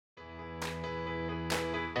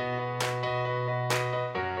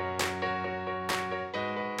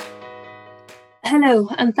Hello,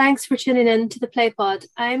 and thanks for tuning in to the PlayPod.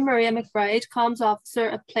 I'm Maria McBride, Comms Officer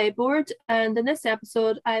at PlayBoard, and in this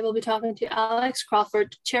episode, I will be talking to Alix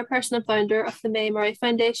Crawford, Chairperson and Founder of the May Murray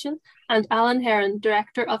Foundation, and Alan Herron,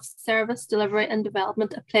 Director of Service Delivery and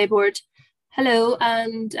Development at PlayBoard. Hello,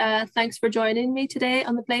 and thanks for joining me today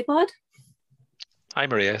on the PlayPod. Hi,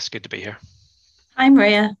 Maria. It's good to be here. Hi,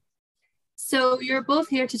 Maria. So you're both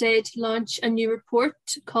here today to launch a new report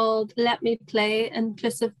called Let Me Play,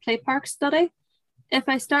 Inclusive Play Park Study. If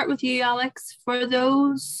I start with you, Alix, for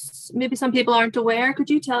those, maybe some people aren't aware, could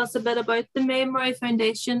you tell us a bit about the May Murray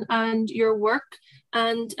Foundation and your work?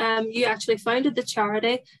 And you actually founded the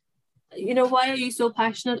charity. You know, why are you so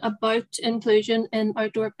passionate about inclusion in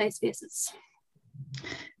outdoor play spaces?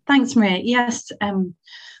 Thanks, Maria. Yes,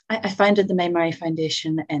 I founded the May Murray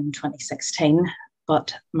Foundation in 2016,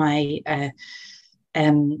 but my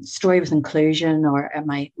story with inclusion, or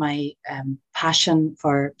my passion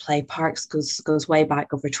for play parks goes way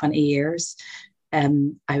back over 20 years.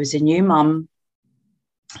 I was a new mum.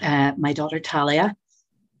 My daughter Talia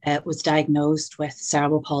was diagnosed with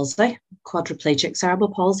cerebral palsy, quadriplegic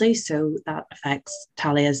cerebral palsy. So that affects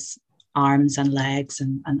Talia's arms and legs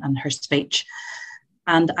and her speech.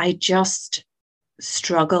 And I just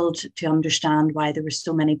struggled to understand why there were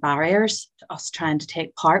so many barriers to us trying to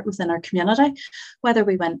take part within our community, whether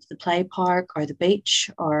we went to the play park or the beach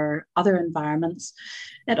or other environments.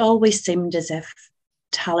 It always seemed as if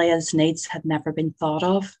Talia's needs had never been thought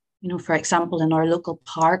of. You know, for example, in our local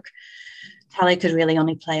park, Talia could really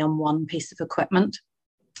only play on one piece of equipment,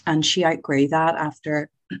 and she outgrew that after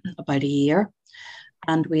about a year.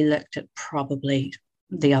 And we looked at probably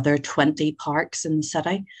the other 20 parks in the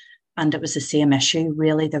city, and it was the same issue.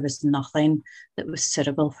 Really, there was nothing that was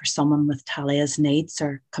suitable for someone with Talia's needs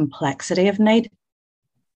or complexity of need.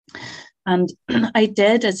 And I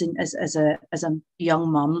did, as a young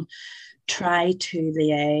mum, try to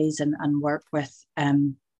liaise and work with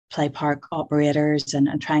play park operators and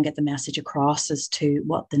try and get the message across as to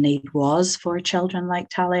what the need was for children like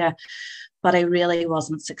Talia. But I really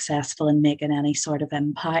wasn't successful in making any sort of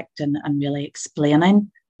impact and really explaining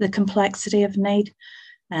the complexity of need.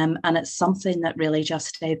 And it's something that really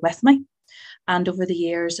just stayed with me. And over the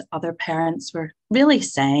years, other parents were really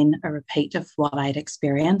saying a repeat of what I'd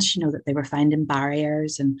experienced, you know, that they were finding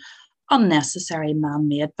barriers and unnecessary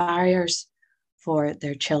man-made barriers for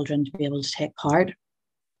their children to be able to take part.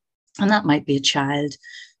 And that might be a child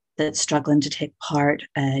that's struggling to take part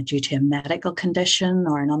due to a medical condition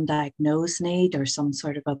or an undiagnosed need or some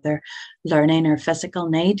sort of other learning or physical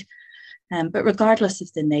need. But regardless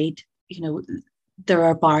of the need, you know, there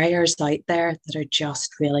are barriers out there that are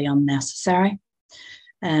just really unnecessary.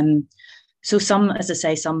 So some, as I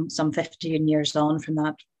say, some 15 years on from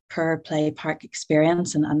that poor play park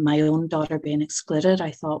experience and my own daughter being excluded,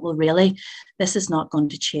 I thought, well, really, this is not going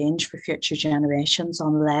to change for future generations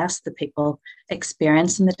unless the people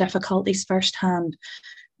experiencing the difficulties firsthand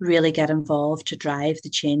really get involved to drive the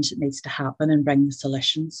change that needs to happen and bring the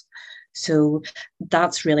solutions. So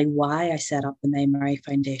that's really why I set up the May Murray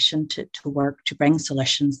Foundation to work to bring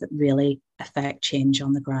solutions that really affect change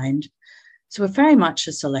on the ground. So we're very much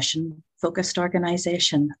a solution-focused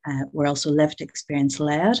organisation. We're also lived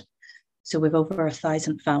experience-led. So we've over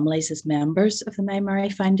 1,000 families as members of the May Murray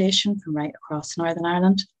Foundation from right across Northern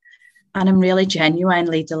Ireland. And I'm really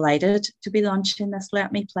genuinely delighted to be launching this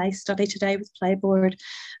Let Me Play study today with PlayBoard,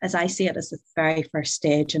 as I see it as the very first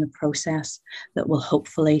stage in a process that will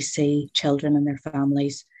hopefully see children and their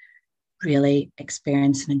families really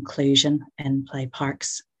experience an inclusion in play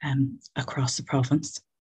parks across the province.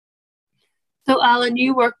 So Alan,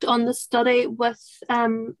 you worked on the study with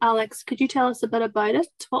Alix. Could you tell us a bit about it?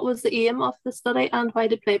 What was the aim of the study and why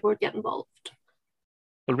did PlayBoard get involved?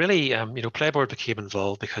 Well, really, PlayBoard became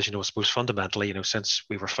involved because, I suppose fundamentally, since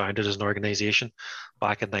we were founded as an organisation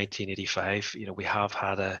back in 1985, we have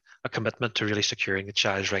had a commitment to really securing the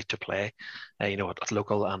child's right to play, at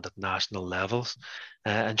local and at national levels.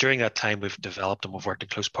 And during that time, we've developed and we've worked in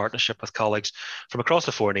close partnership with colleagues from across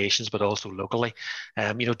the four nations, but also locally,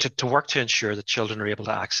 to work to ensure that children are able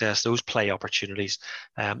to access those play opportunities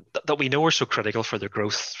that we know are so critical for their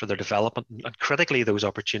growth, for their development, and critically those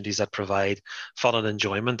opportunities that provide fun and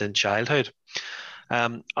enjoyment in childhood.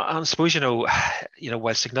 And I suppose,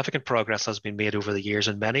 while significant progress has been made over the years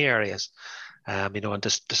in many areas, and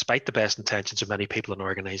despite the best intentions of many people and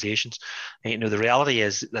organizations, the reality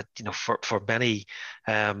is that, for many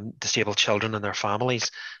disabled children and their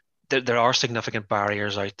families, there are significant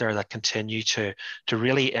barriers out there that continue to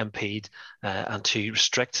really impede and to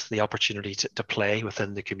restrict the opportunity to play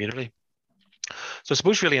within the community. So I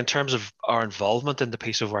suppose really in terms of our involvement in the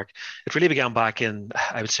piece of work, it really began back in,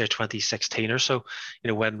 I would say, 2016 or so.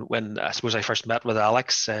 When I suppose I first met with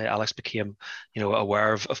Alix, Alix became,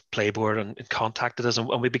 aware of PlayBoard and contacted us,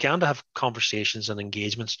 and we began to have conversations and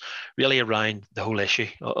engagements really around the whole issue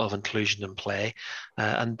of inclusion in play.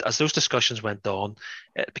 And as those discussions went on,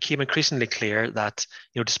 it became increasingly clear that,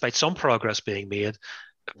 despite some progress being made,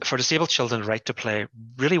 for disabled children, the right to play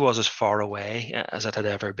really was as far away as it had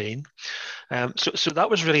ever been. So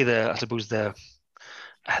that was really the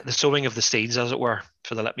sowing of the seeds, as it were,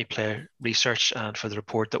 for the Let Me Play research and for the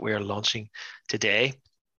report that we are launching today.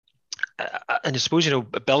 And I suppose,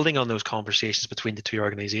 building on those conversations between the two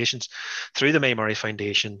organisations, through the May Murray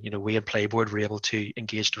Foundation, we and PlayBoard were able to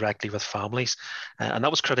engage directly with families. And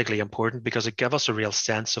that was critically important because it gave us a real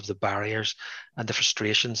sense of the barriers and the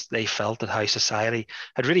frustrations they felt at how society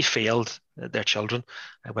had really failed their children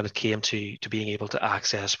when it came to being able to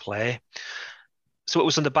access play. So it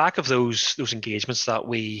was on the back of those engagements that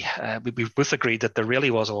we both agreed that there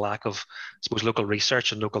really was a lack of, I suppose, local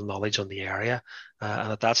research and local knowledge on the area.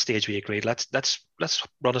 And at that stage, we agreed let's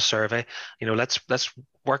run a survey. Let's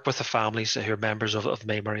work with the families who are members of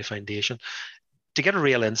May Murray Foundation to get a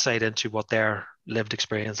real insight into what their lived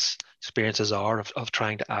experiences are of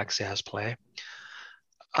trying to access play.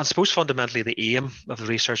 I suppose fundamentally the aim of the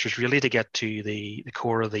research was really to get to the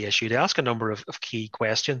core of the issue, to ask a number of key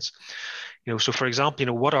questions. So for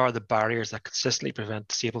example, what are the barriers that consistently prevent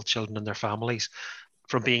disabled children and their families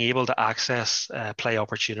from being able to access play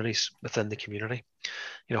opportunities within the community?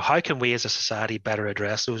 How can we as a society better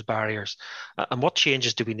address those barriers? And what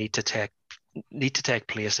changes do we need to take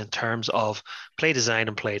place in terms of play design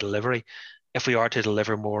and play delivery if we are to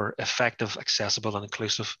deliver more effective, accessible and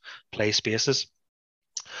inclusive play spaces?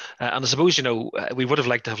 And I suppose, we would have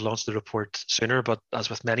liked to have launched the report sooner, but as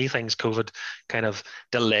with many things, COVID kind of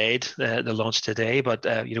delayed the launch today. But,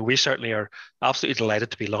 we certainly are absolutely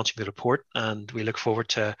delighted to be launching the report, and we look forward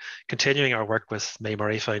to continuing our work with May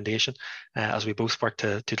Murray Foundation as we both work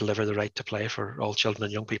to deliver the right to play for all children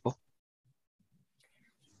and young people.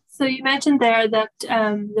 So you mentioned there that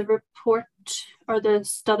the report or the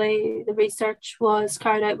study, the research was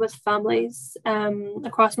carried out with families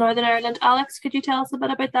across Northern Ireland. Alix, could you tell us a bit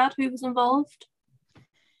about that? Who was involved?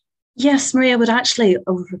 Yes, Maria, but actually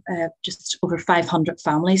just over 500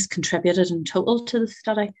 families contributed in total to the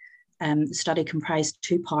study. The study comprised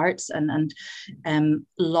two parts and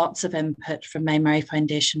lots of input from May Murray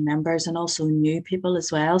Foundation members and also new people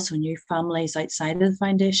as well, so new families outside of the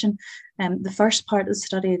foundation. The first part of the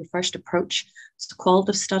study, the first approach, was a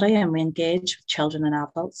qualitative study, and we engaged with children and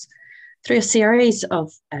adults through a series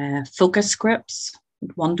of focus groups,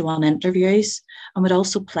 one-to-one interviews, and would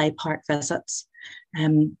also play park visits.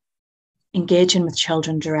 Engaging with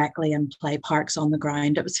children directly in play parks on the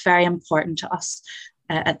ground. It was very important to us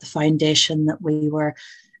at the foundation that we were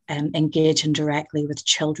engaging directly with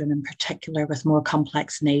children, in particular with more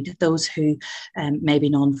complex need, those who may be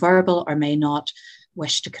non-verbal or may not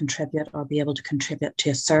wish to contribute or be able to contribute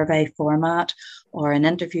to a survey format or an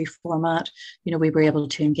interview format. We were able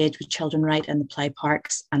to engage with children right in the play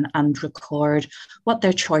parks and record what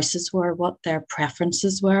their choices were, what their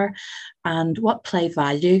preferences were, and what play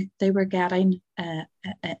value they were getting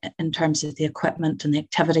in terms of the equipment and the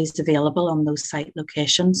activities available on those site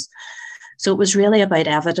locations. So it was really about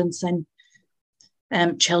evidencing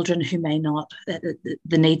children who may not,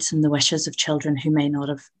 the needs and the wishes of children who may not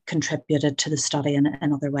have contributed to the study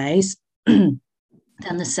in other ways. Then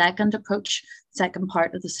the second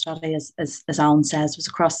part of the study, as Alan says, was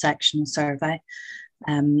a cross-sectional survey.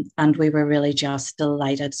 And we were really just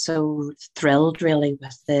delighted, so thrilled really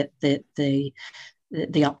with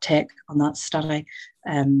the uptake on that study.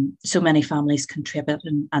 So many families contribute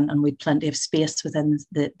and we had plenty of space within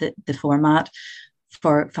the format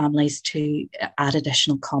for families to add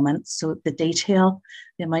additional comments. So the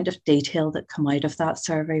amount of detail that come out of that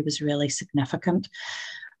survey was really significant.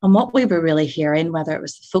 And what we were really hearing, whether it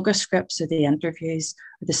was the focus groups or the interviews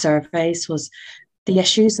or the surveys, was the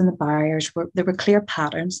issues and the barriers. There were clear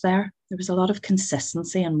patterns there. There was a lot of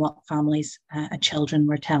consistency in what families and children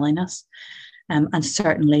were telling us. And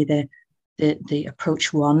certainly the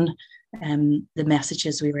approach one, the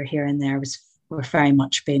messages we were hearing there were very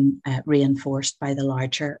much being reinforced by the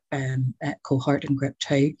larger cohort in group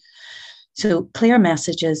 2. So clear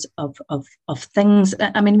messages of things,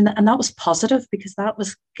 and that was positive because that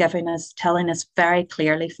was telling us very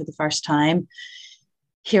clearly for the first time,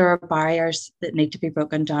 here are barriers that need to be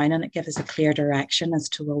broken down, and it gives us a clear direction as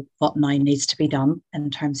to what now needs to be done in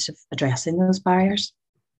terms of addressing those barriers.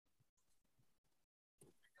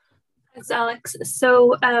 Thanks, Alix.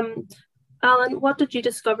 So Alan, what did you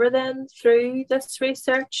discover then through this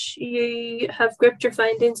research? You have grouped your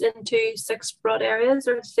findings into 6 broad areas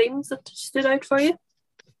or themes that stood out for you.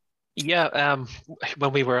 Yeah,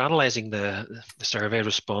 when we were analysing the survey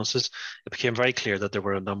responses, it became very clear that there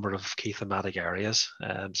were a number of key thematic areas.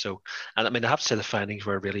 And I mean, I have to say the findings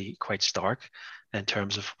were really quite stark in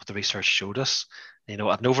terms of what the research showed us. At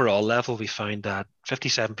an overall level, we found that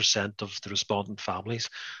 57% of the respondent families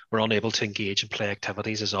were unable to engage in play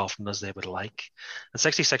activities as often as they would like. And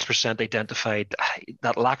 66% identified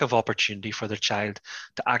that lack of opportunity for their child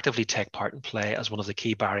to actively take part in play as one of the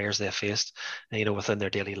key barriers they faced, within their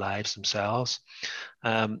daily lives themselves.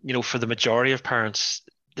 For the majority of parents,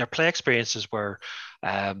 their play experiences were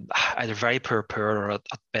either very poor or at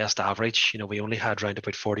best average. We only had around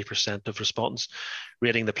about 40% of respondents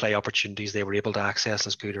rating the play opportunities they were able to access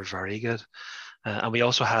as good or very good. And we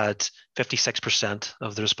also had 56%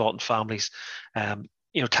 of the respondent families,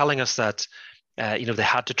 telling us that, they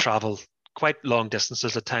had to travel quite long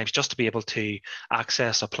distances at times just to be able to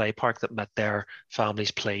access a play park that met their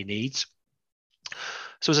family's play needs.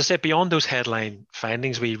 So as I said, beyond those headline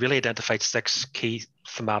findings, we really identified 6 key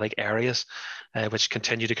thematic areas which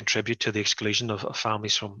continue to contribute to the exclusion of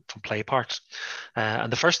families from play parks.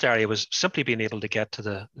 And the first area was simply being able to get to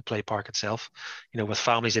the play park itself, with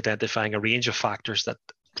families identifying a range of factors that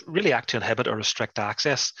really act to inhibit or restrict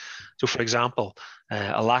access. So for example,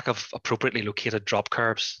 a lack of appropriately located drop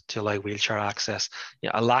curbs to allow wheelchair access,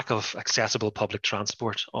 a lack of accessible public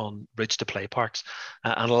transport on routes to play parks,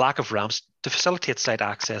 and a lack of ramps to facilitate site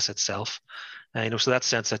access itself. So that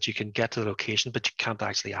sense that you can get to the location, but you can't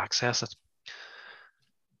actually access it.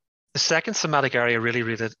 The second thematic area really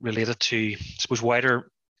related to, I suppose, wider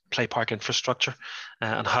play park infrastructure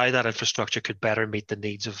and how that infrastructure could better meet the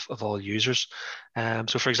needs of all users.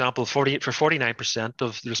 So for example, for 49%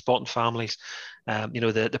 of the respondent families,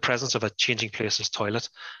 the presence of a changing places toilet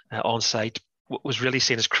on site was really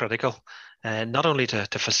seen as critical, not only to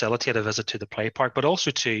facilitate a visit to the play park, but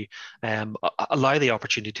also to allow the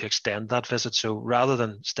opportunity to extend that visit. So rather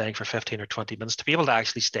than staying for 15 or 20 minutes, to be able to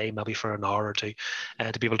actually stay maybe for an hour or two,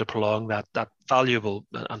 to be able to prolong that valuable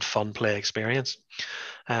and fun play experience.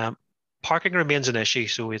 Parking remains an issue.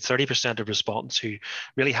 So we had 30% of respondents who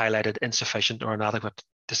really highlighted insufficient or inadequate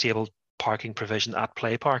disabled parking provision at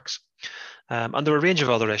play parks. And there were a range of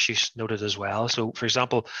other issues noted as well. So, for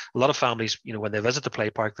example, a lot of families, when they visit the play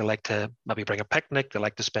park, they like to maybe bring a picnic, they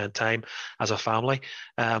like to spend time as a family.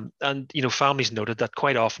 And, families noted that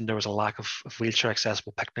quite often there was a lack of wheelchair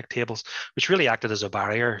accessible picnic tables, which really acted as a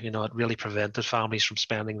barrier. It really prevented families from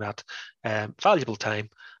spending that valuable time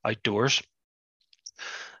outdoors.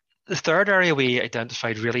 The third area we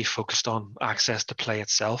identified really focused on access to play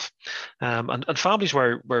itself. And families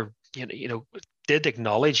were did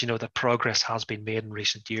acknowledge, that progress has been made in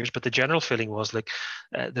recent years, but the general feeling was like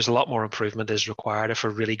there's a lot more improvement is required if we're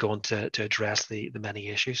really going to address the many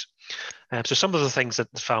issues. So some of the things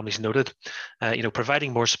that the families noted,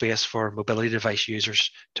 providing more space for mobility device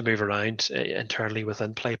users to move around internally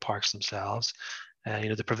within play parks themselves.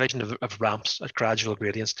 The provision of ramps at gradual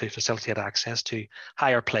gradients to facilitate access to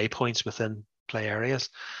higher play points within play areas,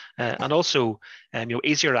 and also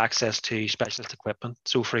easier access to specialist equipment.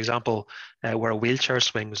 So for example, where a wheelchair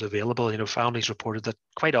swing was available, families reported that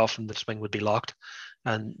quite often the swing would be locked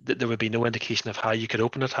and there would be no indication of how you could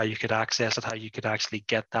open it, how you could access it, how you could actually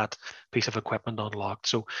get that piece of equipment unlocked.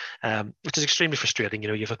 So which is extremely frustrating.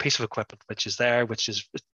 You have a piece of equipment which is there, which is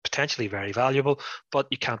potentially very valuable, but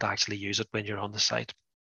you can't actually use it when you're on the site.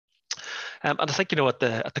 And I think, at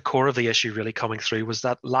the core of the issue really coming through was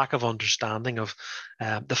that lack of understanding of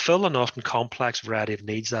the full and often complex variety of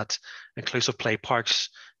needs that inclusive play parks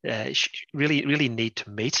really need to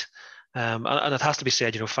meet. And it has to be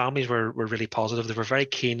said, families were really positive. They were very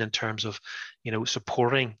keen in terms of,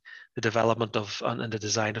 supporting the development of and the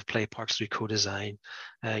design of play parks through co-design.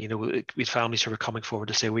 We had families who were coming forward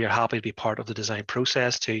to say we are happy to be part of the design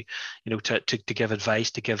process, to give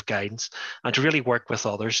advice, to give guidance, and to really work with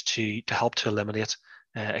others to help to eliminate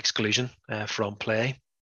exclusion from play.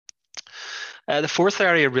 The fourth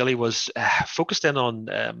area really was focused in on,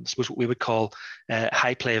 I suppose, what we would call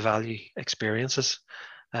high play value experiences.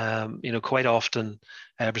 Quite often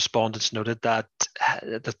respondents noted that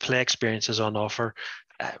the play experiences on offer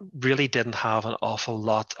really didn't have an awful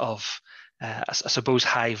lot of, I suppose,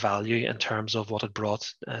 high value in terms of what it brought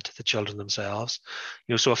to the children themselves.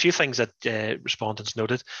 So a few things that respondents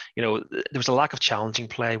noted, there was a lack of challenging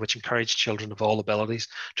play, which encouraged children of all abilities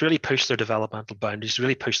to really push their developmental boundaries, to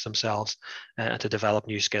really push themselves and to develop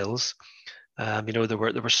new skills. There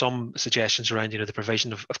were some suggestions around, the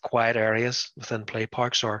provision of quiet areas within play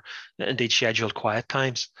parks, or indeed scheduled quiet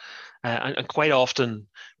times. And quite often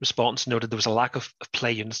respondents noted there was a lack of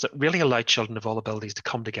play units that really allowed children of all abilities to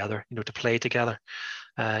come together, to play together,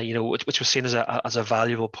 which was seen as a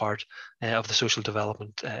valuable part of the social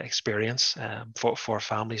development experience for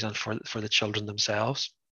families and for the children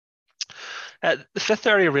themselves. The fifth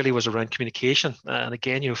area really was around communication. And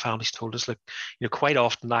again, families told us, look, quite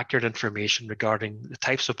often accurate information regarding the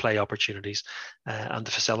types of play opportunities and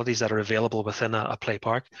the facilities that are available within a play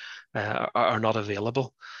park are not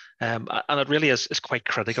available. And it really is quite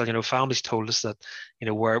critical. Families told us that,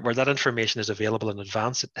 where that information is available in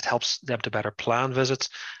advance, it helps them to better plan visits,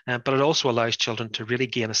 but it also allows children to really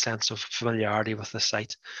gain a sense of familiarity with the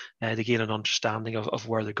site, to gain an understanding of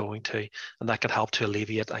where they're going to, and that can help to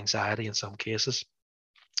alleviate anxiety in some cases.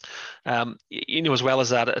 As well as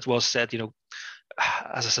that, it was said,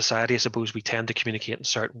 as a society, I suppose we tend to communicate in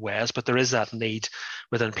certain ways, but there is that need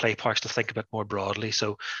within play parks to think a bit more broadly.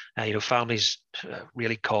 So, families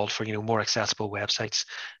really called for, more accessible websites,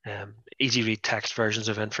 easy read text versions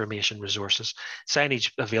of information resources,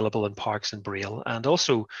 signage available in parks in Braille, and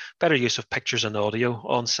also better use of pictures and audio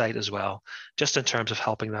on site as well, just in terms of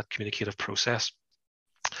helping that communicative process.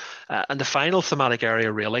 And the final thematic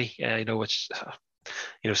area really, which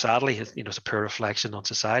sadly, it's a poor reflection on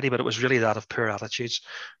society, but it was really that of poor attitudes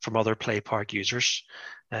from other play park users.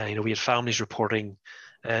 We had families reporting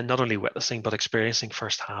not only witnessing, but experiencing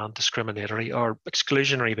firsthand discriminatory or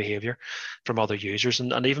exclusionary behaviour from other users,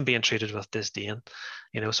 and even being treated with disdain.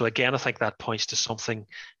 So again, I think that points to something.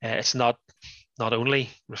 It's not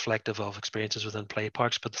only reflective of experiences within play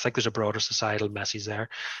parks, but I think there's a broader societal message there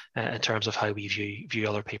in terms of how we view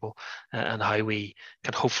other people and how we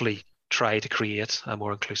can hopefully try to create a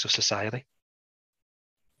more inclusive society.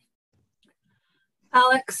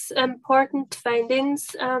 Alix, important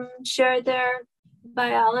findings shared there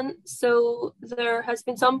by Alan. So there has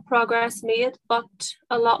been some progress made, but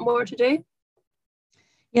a lot more to do.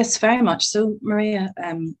 Yes, very much so, Maria.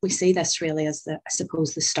 We see this really as I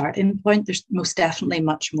suppose, the starting point. There's most definitely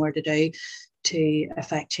much more to do to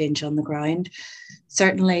affect change on the ground.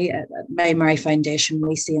 Certainly at Mary Murray Foundation,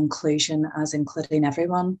 we see inclusion as including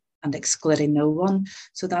everyone and excluding no one.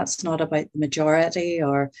 So that's not about the majority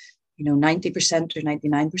or 90% or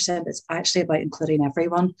 99%. It's actually about including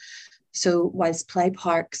everyone. So whilst play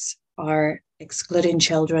parks are excluding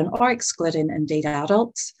children or excluding indeed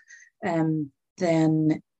adults, then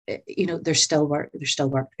there's still work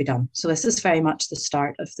to be done. So this is very much the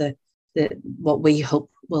start of the what we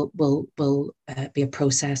hope will be a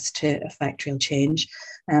process to affect real change.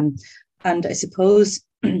 And I suppose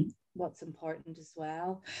what's important as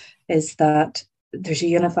well is that there's a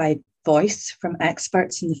unified voice from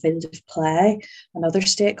experts in the field of play and other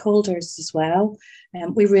stakeholders as well.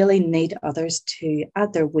 We really need others to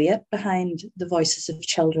add their weight behind the voices of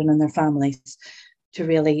children and their families to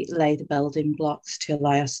really lay the building blocks to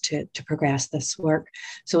allow us to progress this work.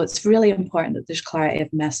 So it's really important that there's clarity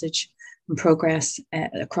of message and progress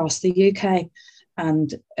across the UK.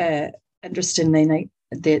 And interestingly,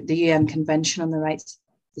 the UN Convention on the Rights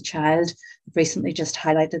the Child recently just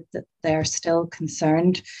highlighted that they're still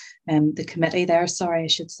concerned. The committee there, I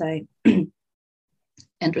should say,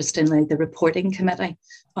 interestingly, the reporting committee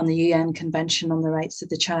on the UN Convention on the Rights of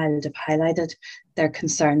the Child have highlighted their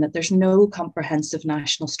concern that there's no comprehensive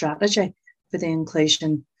national strategy for the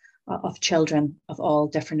inclusion of children of all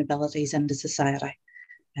different abilities into society,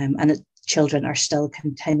 and that children are still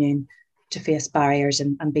continuing to face barriers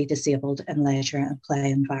and be disabled in leisure and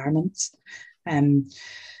play environments.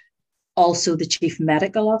 Also, the chief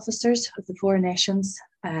medical officers of the 4 nations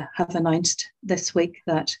have announced this week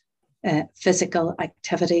that physical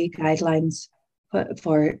activity guidelines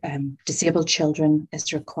for disabled children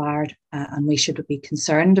is required, and we should be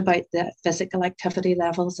concerned about the physical activity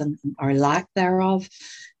levels and our lack thereof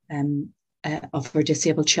of our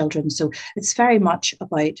disabled children. So it's very much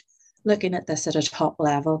about looking at this at a top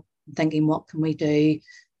level, thinking what can we do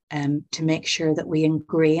to make sure that we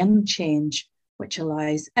ingrain change which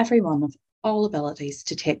allows everyone of all abilities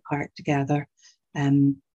to take part together.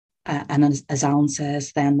 And as Alan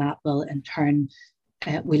says, then that will in turn,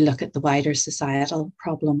 we look at the wider societal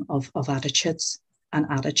problem of attitudes and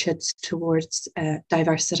attitudes towards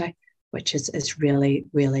diversity, which is really,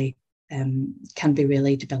 really, can be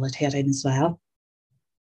really debilitating as well.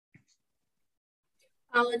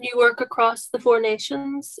 Alan, you work across the 4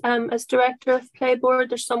 nations as director of PlayBoard.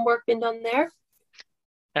 There's some work being done there.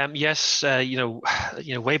 Yes,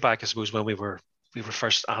 way back, I suppose, when we were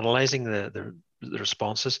first analysing the the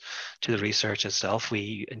responses to the research itself.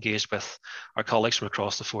 We engaged with our colleagues from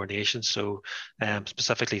across the four nations, so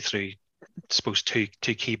specifically through, I suppose, two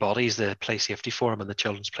key bodies, the Play Safety Forum and the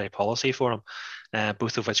Children's Play Policy Forum,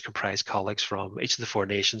 both of which comprise colleagues from each of the four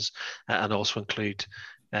nations and also include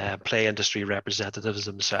play industry representatives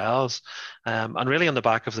themselves. And really on the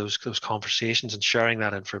back of those conversations and sharing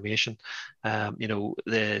that information,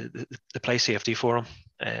 the Play Safety Forum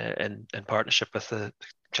in partnership with the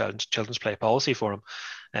Children's Play Policy Forum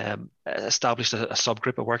established a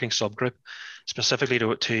subgroup, a working subgroup, specifically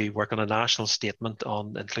to work on a national statement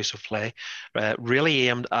on inclusive play, really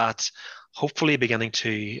aimed at hopefully beginning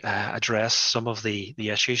to address some of the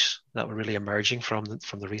issues that were really emerging from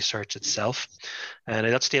the research itself. And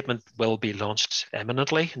that statement will be launched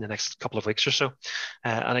imminently in the next couple of weeks or so.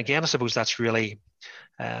 And again, I suppose that's really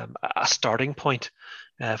a starting point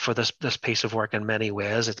for this piece of work in many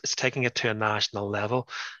ways. It's taking it to a national level,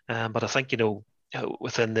 but I think,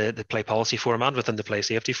 within the Play Policy Forum and within the Play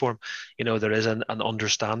Safety Forum, there is an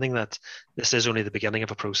understanding that this is only the beginning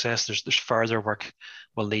of a process. There's further work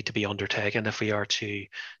will need to be undertaken if we are to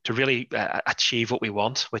really achieve what we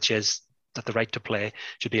want, which is that the right to play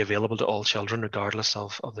should be available to all children, regardless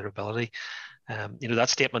of their ability. That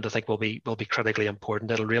statement, I think, will be critically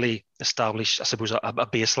important. It'll really establish, I suppose, a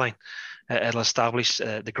baseline. It'll establish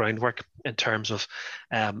the groundwork in terms of,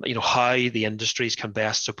 how the industries can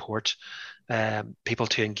best support people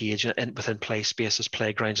to engage within play spaces,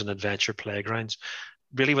 playgrounds, and adventure playgrounds,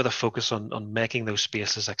 really with a focus on making those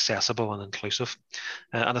spaces accessible and inclusive.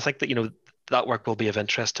 And I think that, that work will be of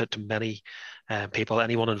interest to many people,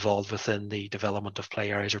 anyone involved within the development of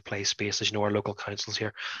play areas or play spaces, our local councils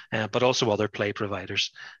here, but also other play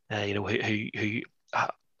providers, who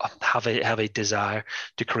have a desire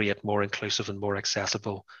to create more inclusive and more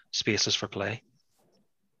accessible spaces for play.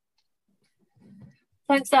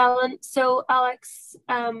 Thanks, Alan. So, Alex,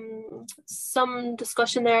 some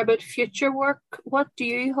discussion there about future work. What do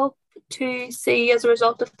you hope to see as a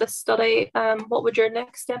result of this study? What would your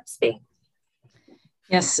next steps be?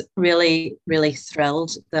 Yes, really, really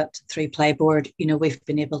thrilled that through PlayBoard, we've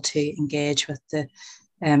been able to engage with the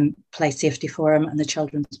Play Safety Forum and the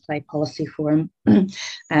Children's Play Policy Forum,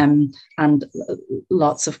 and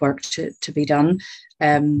lots of work to be done.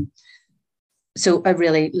 So I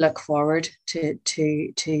really look forward to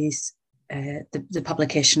the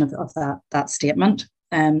publication of that statement.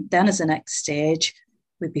 Then as the next stage,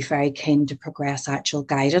 we'd be very keen to progress actual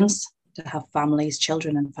guidance, to have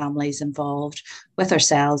children and families involved with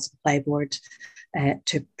ourselves, PlayBoard,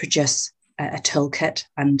 to produce a toolkit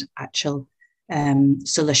and actual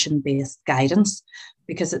solution-based guidance.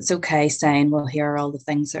 Because it's okay saying, well, here are all the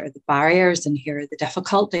things that are the barriers and here are the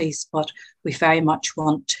difficulties, but we very much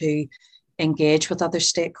want to engage with other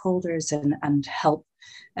stakeholders and help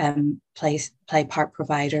play park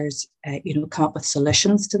providers, come up with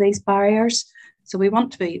solutions to these barriers. So we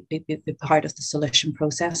want to be part of the solution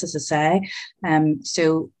process, as I say.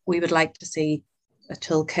 So we would like to see a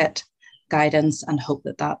toolkit, guidance, and hope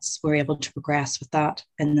that we're able to progress with that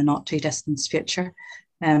in the not too distant future.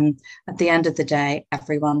 At the end of the day,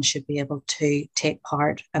 everyone should be able to take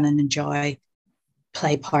part and enjoy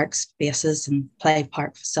play park spaces and play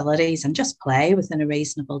park facilities and just play within a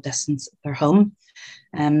reasonable distance of their home.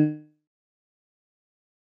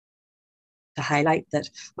 To highlight that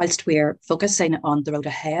whilst we're focusing on the road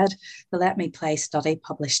ahead, the Let Me Play study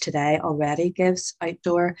published today already gives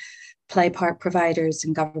outdoor play park providers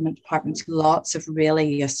and government departments lots of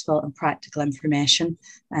really useful and practical information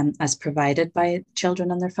as provided by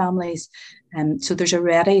children and their families. So there's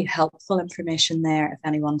already helpful information there if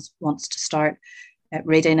anyone wants to start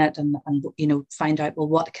reading it and find out, well,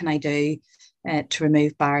 what can I do to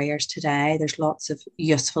remove barriers today? There's lots of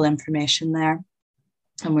useful information there.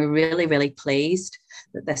 And we're really, really pleased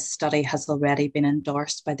that this study has already been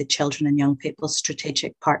endorsed by the Children and Young People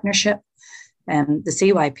Strategic Partnership. The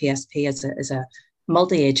CYPSP is a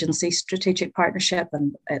multi-agency strategic partnership,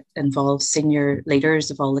 and it involves senior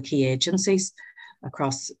leaders of all the key agencies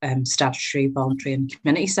across statutory, voluntary and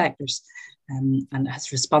community sectors, and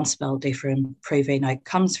has responsibility for improving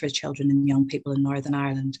outcomes for children and young people in Northern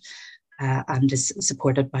Ireland, and is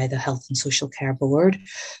supported by the Health and Social Care Board.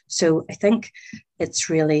 So I think it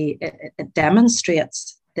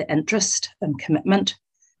demonstrates the interest and commitment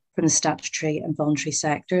from the statutory and voluntary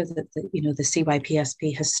sector that the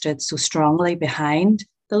CYPSP has stood so strongly behind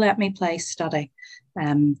the Let Me Play study,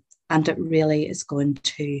 and it really is going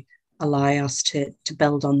to allow us to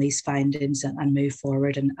build on these findings and move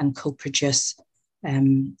forward and co-produce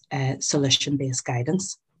solution-based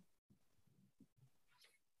guidance.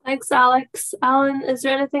 Thanks, Alex. Alan, is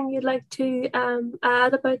there anything you'd like to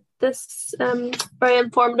add about this very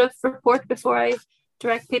informative report before I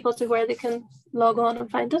direct people to where they can log on and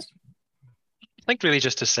find it? I think really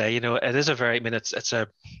just to say, it is a very, I mean, there's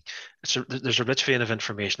a rich vein of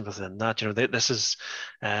information within that. This is,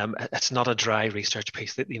 it's not a dry research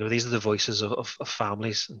piece. That these are the voices of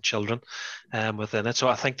families and children within it. So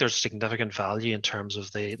I think there's significant value in terms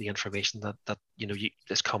of the information that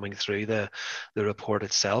is coming through the report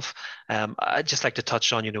itself. I'd just like to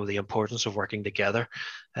touch on the importance of working together.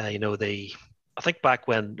 I think back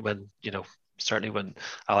when certainly when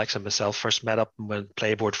Alex and myself first met up and when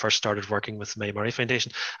PlayBoard first started working with the May Murray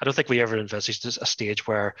Foundation, I don't think we ever envisaged a stage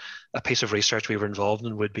where a piece of research we were involved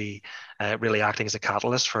in would be really acting as a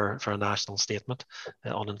catalyst for a national statement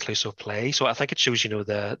on inclusive play. So I think it shows,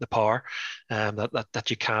 the power that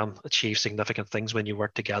you can achieve significant things when you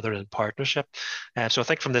work together in partnership. So I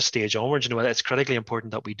think from this stage onwards, it's critically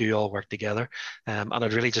important that we do all work together. And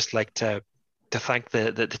I'd really just like to thank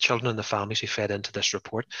the children and the families who fed into this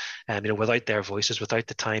report. Without their voices, without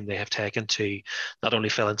the time they have taken to not only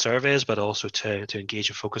fill in surveys, but also to engage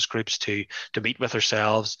in focus groups, to meet with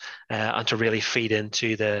ourselves, and to really feed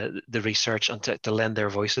into the research and to lend their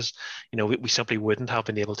voices, we simply wouldn't have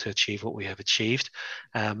been able to achieve what we have achieved.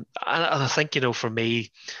 And I think, for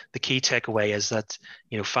me, the key takeaway is that,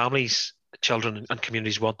 families, children and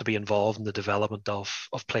communities want to be involved in the development of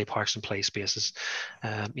play parks and play spaces.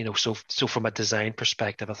 So from a design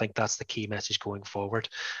perspective, I think that's the key message going forward.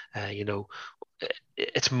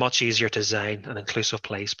 It's much easier to design an inclusive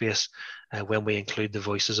play space when we include the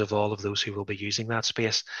voices of all of those who will be using that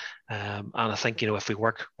space. And I think, if we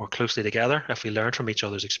work more closely together, if we learn from each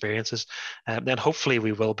other's experiences, then hopefully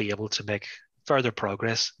we will be able to make further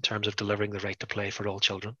progress in terms of delivering the right to play for all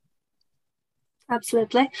children.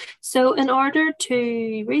 Absolutely. So in order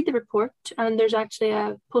to read the report, and there's actually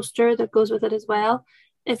a poster that goes with it as well,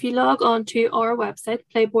 if you log on to our website,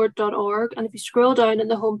 playboard.org, and if you scroll down in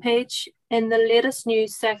the homepage, in the latest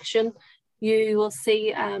news section, you will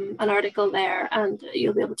see an article there, and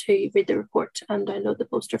you'll be able to read the report and download the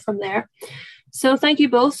poster from there. So thank you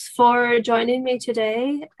both for joining me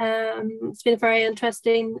today. It's been a very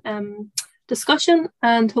interesting discussion,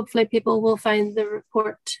 and hopefully people will find the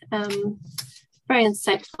report very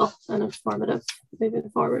insightful and informative moving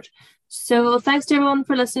forward. So thanks to everyone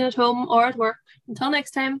for listening at home or at work. Until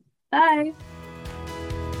next time, bye.